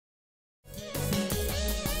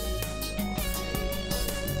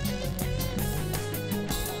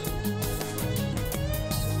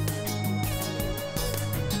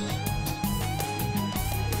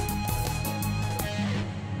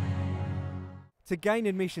To gain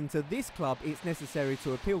admission to this club, it's necessary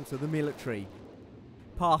to appeal to the military,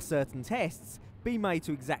 pass certain tests, be made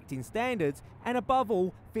to exacting standards, and above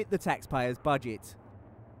all, fit the taxpayer's budget.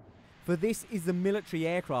 For this is the Military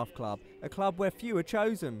Aircraft Club, a club where few are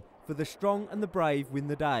chosen, for the strong and the brave win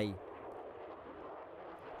the day.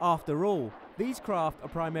 After all, these craft are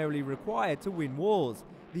primarily required to win wars.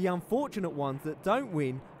 The unfortunate ones that don't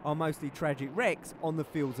win are mostly tragic wrecks on the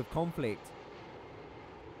fields of conflict.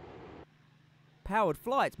 Powered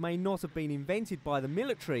flight may not have been invented by the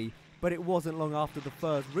military, but it wasn't long after the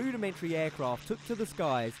first rudimentary aircraft took to the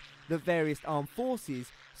skies that various armed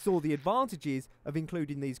forces saw the advantages of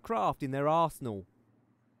including these craft in their arsenal.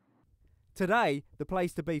 Today, the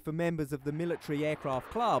place to be for members of the Military Aircraft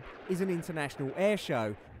Club is an international air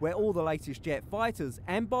show where all the latest jet fighters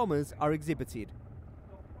and bombers are exhibited.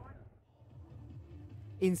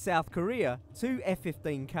 In South Korea, 2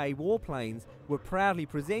 F-15K warplanes were proudly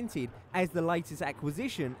presented as the latest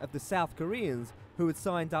acquisition of the South Koreans who had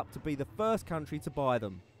signed up to be the first country to buy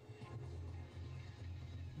them.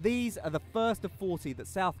 These are the first of 40 that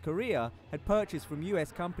South Korea had purchased from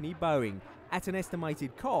US company Boeing at an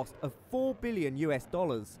estimated cost of $4 billion.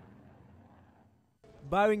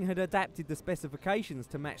 Boeing had adapted the specifications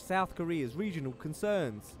to match South Korea's regional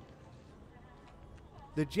concerns.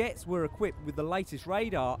 The jets were equipped with the latest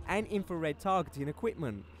radar and infrared targeting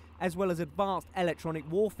equipment, as well as advanced electronic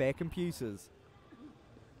warfare computers.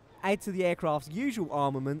 Add to the aircraft's usual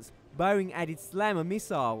armaments, Boeing added Slammer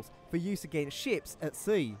missiles for use against ships at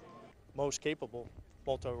sea. Most capable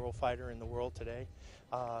multi-role fighter in the world today.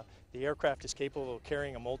 The aircraft is capable of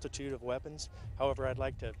carrying a multitude of weapons. However, I'd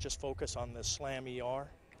like to just focus on the Slam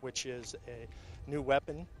ER, which is a new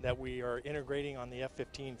weapon that we are integrating on the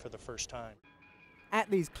F-15 for the first time. At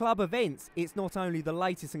these club events, it's not only the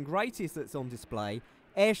latest and greatest that's on display,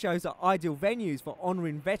 air shows are ideal venues for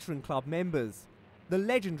honouring veteran club members. The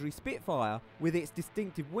legendary Spitfire, with its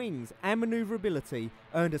distinctive wings and manoeuvrability,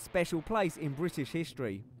 earned a special place in British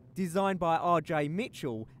history. Designed by R.J.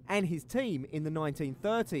 Mitchell and his team in the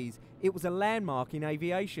 1930s, it was a landmark in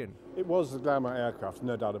aviation. It was the glamour aircraft,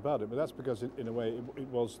 no doubt about it, but that's because in a way it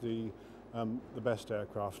was the best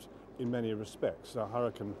aircraft in many respects.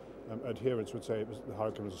 Hurricane adherents would say the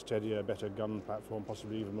Hurricane was a steadier, better gun platform,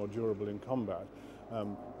 possibly even more durable in combat.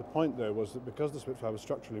 The point though was that because the Spitfire was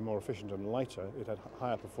structurally more efficient and lighter, it had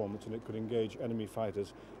higher performance and it could engage enemy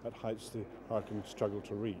fighters at heights the Hurricane struggled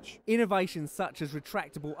to reach. Innovations such as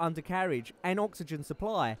retractable undercarriage and oxygen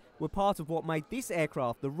supply were part of what made this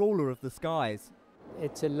aircraft the ruler of the skies.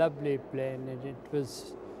 It's a lovely plane and it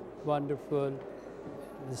was wonderful,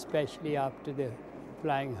 especially after the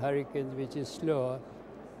flying Hurricanes, which is slower.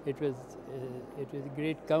 It was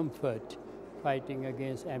great comfort fighting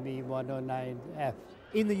against ME-109F.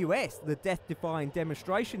 In the US, the death-defying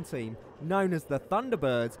demonstration team, known as the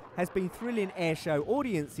Thunderbirds, has been thrilling airshow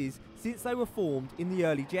audiences since they were formed in the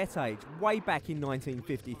early jet age, way back in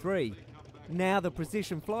 1953. Now the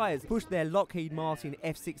precision flyers push their Lockheed Martin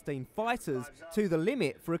F-16 fighters to the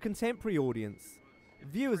limit for a contemporary audience.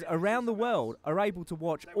 Viewers around the world are able to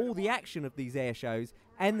watch all the action of these airshows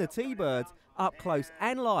and the T-Birds up close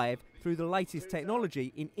and live through the latest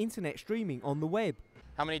technology in internet streaming on the web.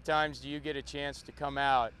 How many times do you get a chance to come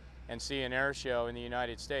out and see an air show in the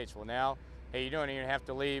United States? Well now, hey, you don't even have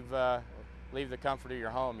to leave the comfort of your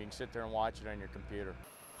home. You can sit there and watch it on your computer.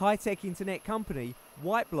 High-tech internet company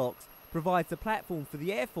White Blocks provides the platform for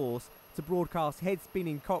the Air Force to broadcast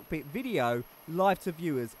head-spinning cockpit video live to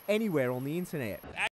viewers anywhere on the internet.